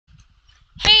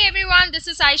everyone, this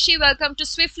is Aishi. Welcome to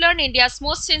Swiflearn, India's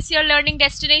most sincere learning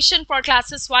destination for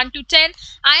classes 1 to 10.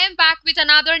 I am back with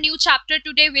another new chapter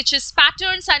today, which is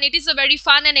patterns, and it is a very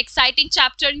fun and exciting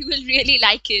chapter. You will really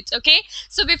like it, okay?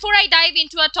 So before I dive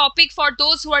into a topic, for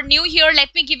those who are new here,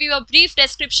 let me give you a brief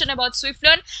description about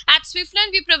Swiflearn. At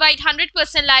Swiflearn, we provide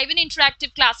 100% live and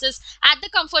interactive classes at the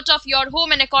comfort of your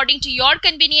home and according to your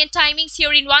convenient timings.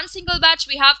 Here in one single batch,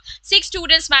 we have 6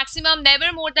 students maximum,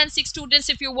 never more than 6 students.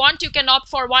 If you want, you can opt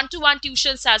for one-to-one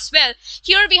tuitions as well.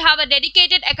 Here we have a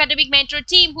dedicated academic mentor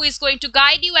team who is going to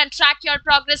guide you and track your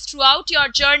progress throughout your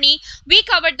journey. We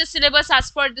covered the syllabus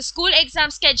as per the school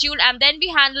exam schedule, and then we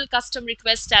handle custom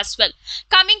requests as well.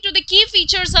 Coming to the key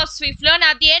features of Swiflearn,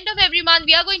 at the end of every month,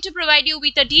 we are going to provide you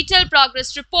with a detailed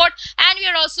progress report, and we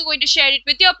are also going to share it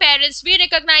with your parents. We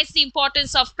recognize the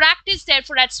importance of practice.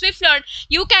 Therefore, at Swiflearn,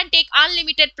 you can take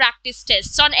unlimited practice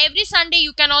tests. On every Sunday,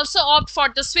 you can also opt for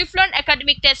the Swiflearn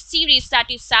academic test series, that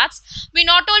is SATs. We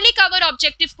not only cover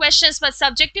objective questions but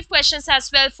subjective questions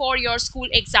as well for your school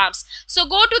exams. So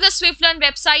go to the Swiflearn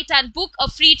website and book a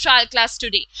free trial class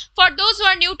today. For those who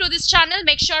are new to this channel,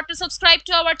 make sure to subscribe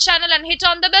to our channel and hit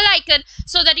on the bell icon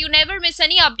so that you never miss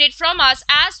any update from us,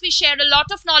 as we share a lot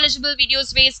of knowledgeable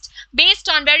videos based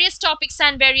on various topics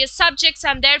and various subjects,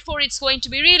 and therefore it's going to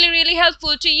be really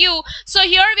helpful to you. So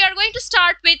here we are going to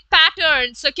start with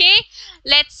patterns, okay?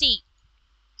 Let's see.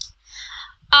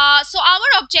 So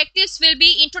our objectives will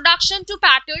be introduction to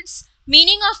patterns,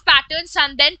 meaning of patterns,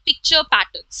 and then picture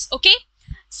patterns, okay?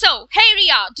 So, hey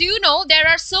Ria, do you know there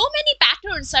are so many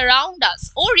patterns around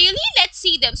us? Oh really? Let's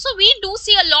see them. So we do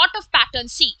see a lot of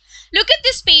patterns. See, look at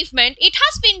this pavement. It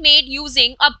has been made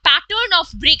using a pattern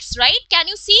of bricks, right? Can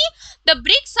you see? The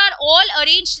bricks are all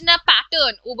arranged in a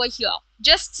pattern over here.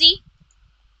 Just see.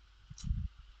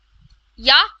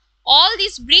 Yeah, all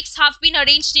these bricks have been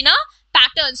arranged in a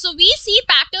pattern. So we see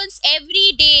patterns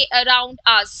every day around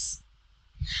us.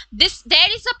 There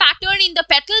is a pattern in the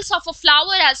petals of a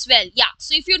flower as well. Yeah,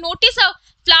 so if you notice a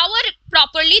flower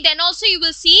properly, then also you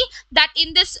will see that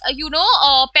in this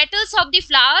petals of the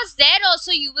flowers, there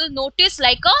also you will notice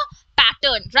like a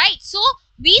pattern, right? So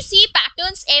we see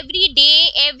patterns every day,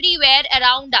 everywhere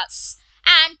around us.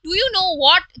 And do you know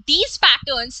what? These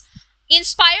patterns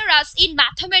inspire us in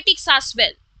mathematics as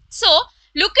well. So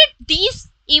look at these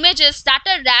images that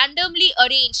are randomly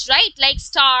arranged, right? Like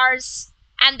stars,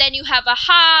 and then you have a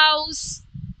house.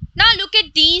 Now look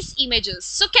at these images.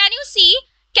 So can you see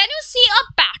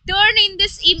a pattern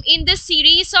in this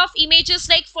series of images?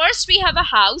 Like first we have a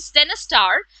house, then a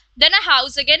star, then a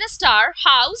house, again a star,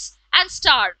 house and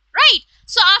star, right?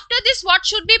 So after this, what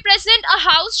should be present? A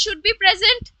house should be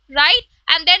present, right?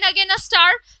 And then again a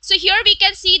star. So here we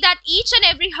can see that each and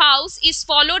every house is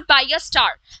followed by a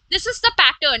star. This is the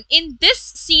pattern in this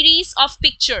series of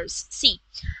pictures. See,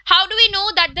 how do we know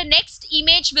that the next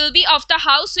image will be of the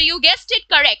house? So you guessed it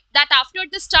correct, that after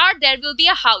the star there will be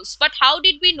a house. But how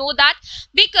did we know that?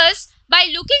 Because by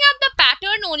looking at the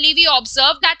pattern only, we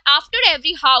observe that after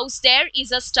every house there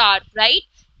is a star, right?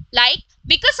 Like,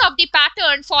 because of the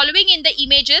pattern following in the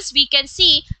images, we can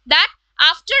see that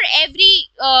after every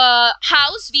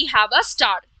house we have a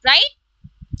star, right?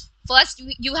 First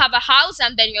you have a house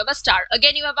and then you have a star.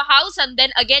 Again you have a house and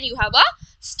then again you have a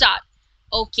star.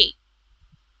 Okay.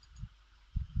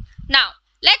 Now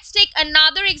let's take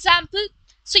another example.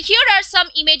 So here are some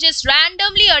images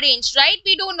randomly arranged, right?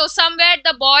 We don't know, somewhere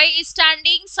the boy is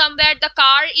standing, somewhere the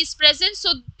car is present.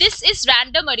 So this is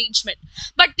random arrangement.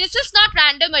 But this is not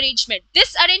random arrangement.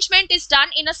 This arrangement is done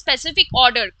in a specific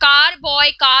order. Car,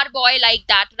 boy, like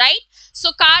that, right?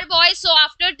 So car, boy. So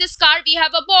after this car, we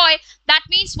have a boy. That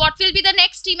means what will be the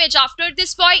next image after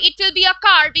this boy? It will be a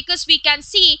car, because we can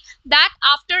see that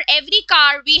after every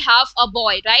car, we have a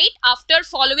boy, right? After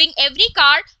following every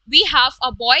car, we have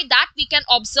a boy. That we can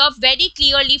observe very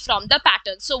clearly from the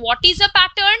pattern. So what is a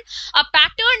pattern? A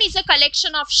pattern is a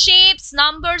collection of shapes,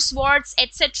 numbers, words,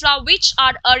 etc. which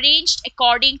are arranged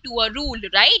according to a rule,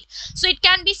 right? So it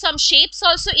can be some shapes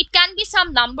also. It can be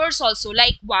some numbers also,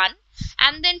 like 1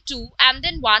 and then 2 and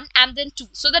then 1 and then 2.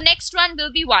 So the next one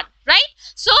will be 1, right?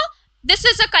 So this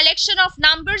is a collection of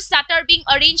numbers that are being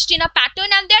arranged in a pattern,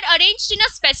 and they are arranged in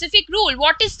a specific rule.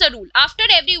 What is the rule? After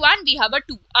every 1 we have a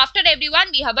 2. After every 1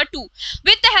 we have a 2.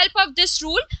 With the help of this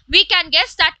rule, we can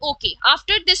guess that okay,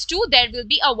 after this 2 there will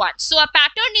be a 1. So a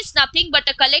pattern is nothing but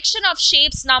a collection of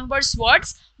shapes, numbers,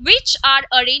 words which are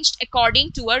arranged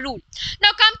according to a rule.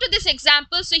 Now come to this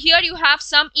example. So here you have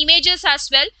some images as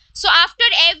well. So after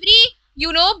every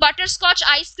butterscotch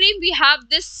ice cream, we have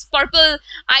this purple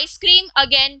ice cream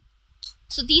again.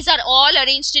 So these are all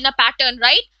arranged in a pattern,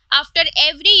 right? After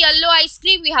every yellow ice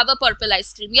cream, we have a purple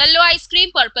ice cream. Yellow ice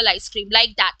cream, purple ice cream,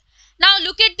 like that. Now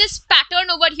look at this pattern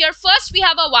over here. First we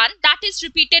have a 1 that is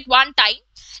repeated 1 time.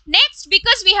 Next,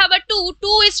 because we have a 2,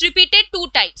 2 is repeated 2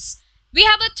 times. We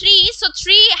have a 3, so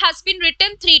 3 has been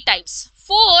written 3 times.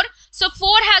 4, so 4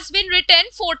 has been written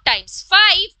 4 times. 5,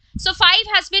 so 5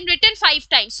 has been written 5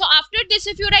 times. So after this,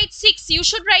 if you write 6, you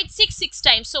should write 6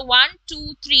 times. So 1,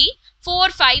 2, 3, 4,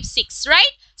 5, 6,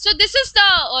 right? So this is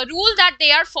the rule that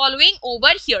they are following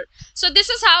over here. So this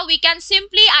is how we can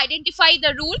simply identify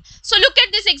the rule. So look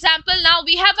at this example. Now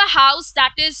we have a house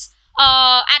that is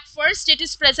at first it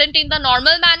is present in the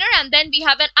normal manner, and then we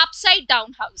have an upside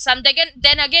down house, and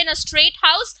then again a straight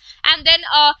house, and then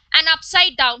an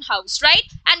upside down house, right?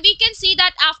 And we can see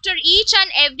that after each and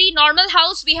every normal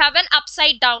house we have an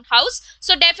upside down house.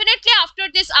 So definitely after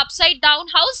this upside down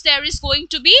house there is going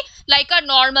to be like a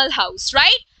normal house,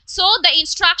 right? So the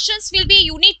instructions will be,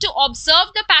 you need to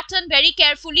observe the pattern very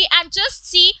carefully and just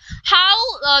see how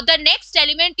the next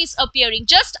element is appearing.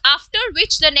 Just after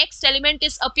which the next element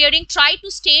is appearing, try to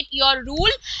state your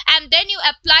rule, and then you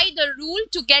apply the rule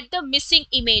to get the missing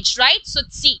image, right? So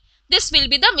see, this will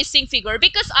be the missing figure,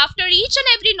 because after each and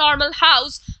every normal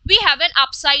house we have an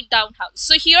upside down house.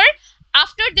 So here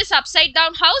after this upside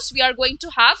down house we are going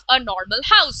to have a normal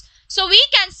house. So we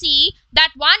can see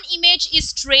that one image is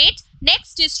straight,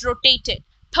 next is rotated,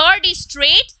 third is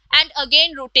straight, and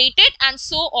again rotated, and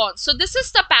so on. So this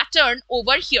is the pattern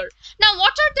over here. Now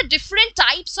what are the different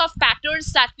types of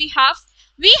patterns that we have?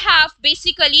 We have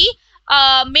basically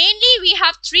mainly we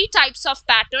have 3 types of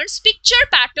patterns. Picture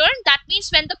pattern, that means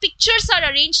when the pictures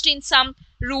are arranged in some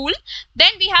rule.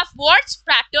 Then we have words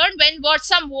pattern, when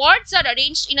some words are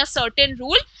arranged in a certain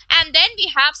rule. And then we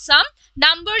have some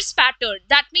numbers pattern,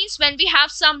 that means when we have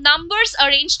some numbers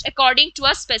arranged according to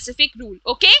a specific rule.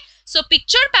 Okay, so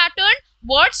picture pattern,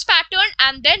 words pattern,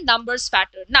 and then numbers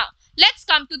pattern. Now let's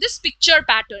come to this picture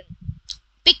pattern.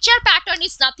 Picture pattern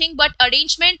is nothing but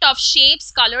arrangement of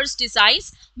shapes, colors,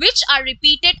 designs which are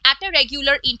repeated at a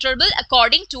regular interval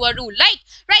according to a rule. Like,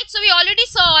 right, so we already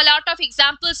saw a lot of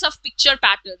examples of picture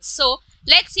patterns. So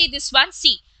let's see this one.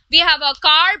 See, we have a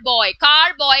car, boy,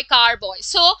 car, boy, car, boy.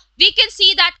 So we can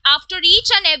see that after each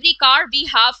and every car we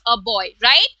have a boy,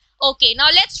 right? Okay, now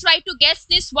let's try to guess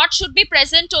this. What should be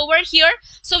present over here?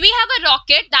 So we have a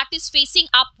rocket that is facing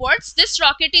upwards. This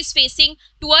rocket is facing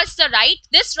towards the right.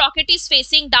 This rocket is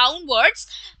facing downwards.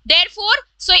 Therefore,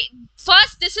 so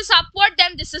first this is upward,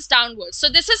 then this is downwards. So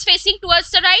this is facing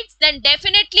towards the right, then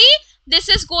definitely this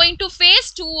is going to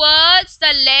face towards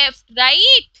the left,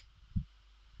 right?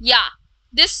 Yeah,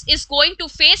 this is going to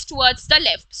face towards the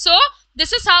left. So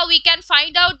this is how we can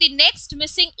find out the next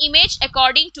missing image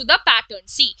according to the pattern.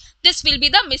 See, this will be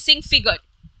the missing figure.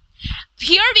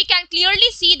 Here we can clearly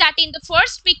see that in the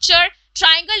first picture,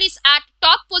 triangle is at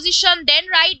top position, then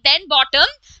right, then bottom.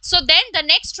 So then the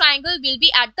next triangle will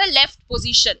be at the left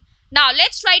position. Now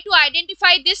let's try to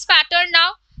identify this pattern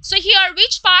now. So here,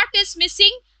 which part is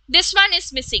missing? This one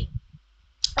is missing.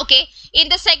 Okay, in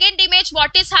the second image,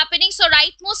 what is happening? So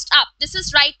rightmost up, this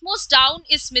is rightmost down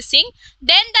is missing.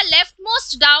 Then the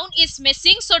leftmost down is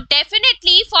missing. So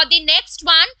definitely for the next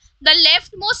one, the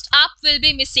leftmost up will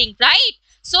be missing, right?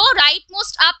 So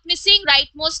rightmost up missing,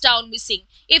 rightmost down missing.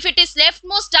 If it is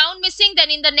leftmost down missing, then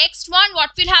in the next one,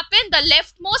 what will happen? The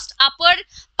leftmost upper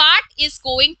part is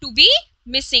going to be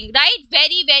missing, right?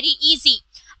 Very, very easy.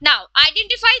 Now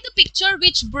identify the picture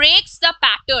which breaks the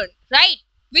pattern, right?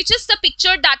 Which is the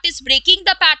picture that is breaking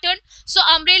the pattern? So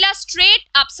umbrella straight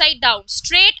upside down,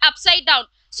 straight upside down.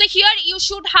 So here you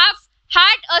should have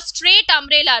had a straight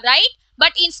umbrella, right?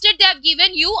 But instead they have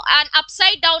given you an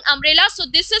upside down umbrella. So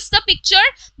this is the picture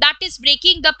that is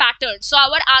breaking the pattern. So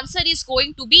our answer is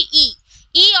going to be E.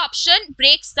 E option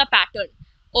breaks the pattern.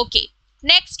 Okay,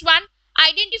 next one.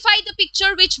 Identify the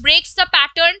picture which breaks the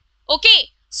pattern. Okay,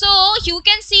 so you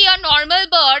can see a normal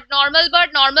bird,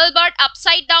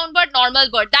 upside down bird, normal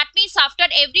bird. That means after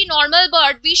every normal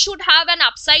bird, we should have an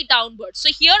upside down bird. So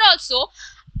here also,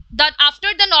 that after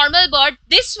the normal bird,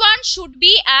 this one should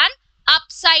be an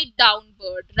upside down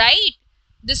bird, right?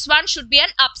 This one should be an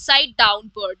upside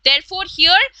down bird. Therefore,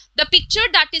 here the picture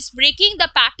that is breaking the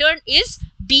pattern is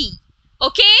B.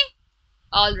 Okay?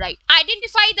 Alright.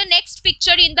 Identify the next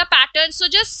picture in the pattern. So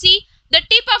just see. The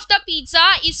tip of the pizza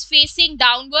is facing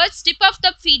downwards. Tip of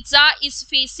the pizza is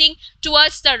facing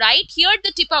towards the right. Here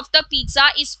the tip of the pizza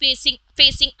is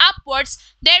facing upwards.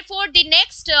 Therefore, the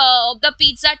next the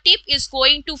pizza tip is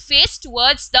going to face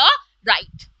towards the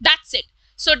right. That's it.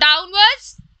 So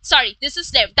downwards, sorry, this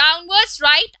is left. Downwards,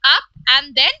 right, up,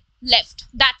 and then left.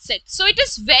 That's it. So it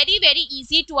is very, very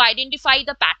easy to identify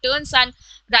the patterns and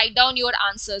write down your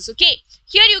answers. Okay.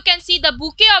 Here you can see the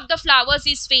bouquet of the flowers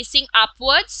is facing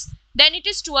upwards. then it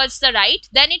is towards the right,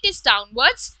 then it is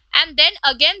downwards, and then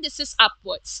again this is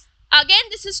upwards. Again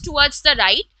this is towards the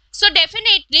right. So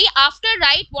definitely after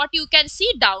right, what you can see?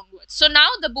 Downwards. So now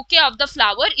the bouquet of the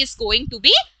flower is going to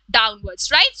be downwards,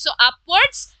 right? So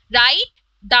upwards, right,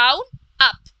 down,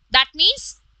 up. That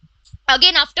means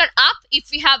again after up, if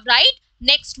we have right,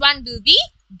 next one will be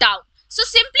down. So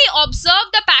simply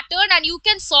observe the pattern and you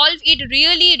can solve it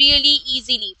really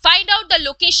easily. Find out the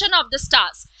location of the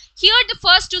stars. Here the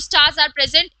first two stars are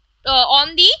present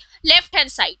on the left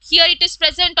hand side. Here it is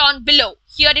present on below.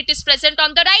 Here it is present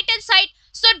on the right hand side.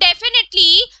 So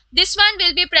definitely this one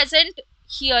will be present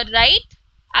here, right,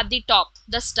 at the top.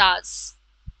 The stars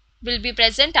will be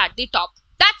present at the top.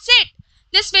 That's it.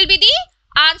 This will be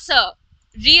the answer.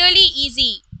 Really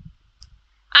easy.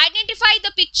 Identify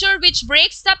the picture which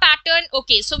breaks the pattern.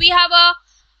 Okay, so we have a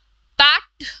bat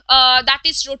that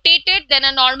is rotated, then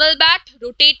a normal bat,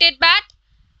 rotated bat.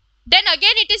 Then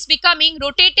again it is becoming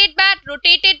rotated bat,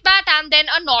 and then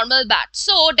a normal bat.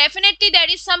 So definitely there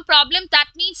is some problem. That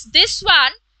means this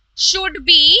one should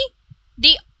be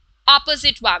the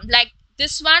opposite one. Like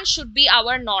this one should be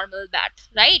our normal bat,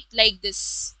 right? Like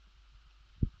this.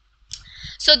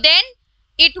 So then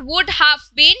it would have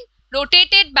been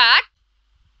rotated bat.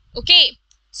 Okay.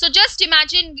 So just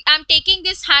imagine I'm taking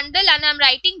this handle and I'm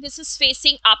writing this is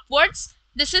facing upwards.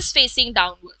 This is facing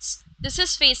downwards. This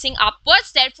is facing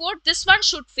upwards. Therefore, this one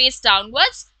should face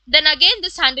downwards. Then again,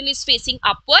 this handle is facing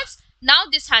upwards. Now,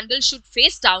 this handle should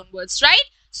face downwards, right?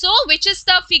 So, which is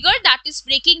the figure that is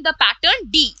breaking the pattern?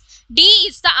 D. D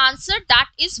is the answer that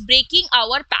is breaking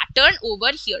our pattern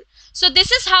over here. So,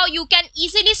 this is how you can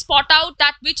easily spot out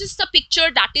that which is the picture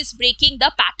that is breaking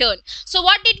the pattern. So,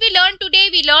 what did we learn today?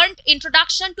 We learned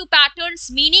introduction to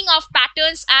patterns, meaning of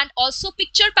patterns, and also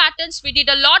picture patterns. We did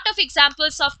a lot of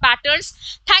examples of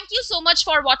patterns. Thank you so much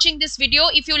for watching this video.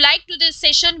 If you liked this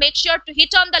session, make sure to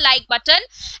hit on the like button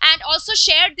and also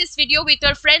share this video with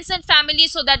your friends and family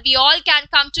so that we all can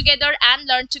come together and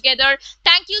learn together.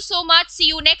 Thank you so much. See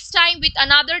you next time with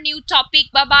another new topic.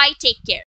 Bye-bye. Take care.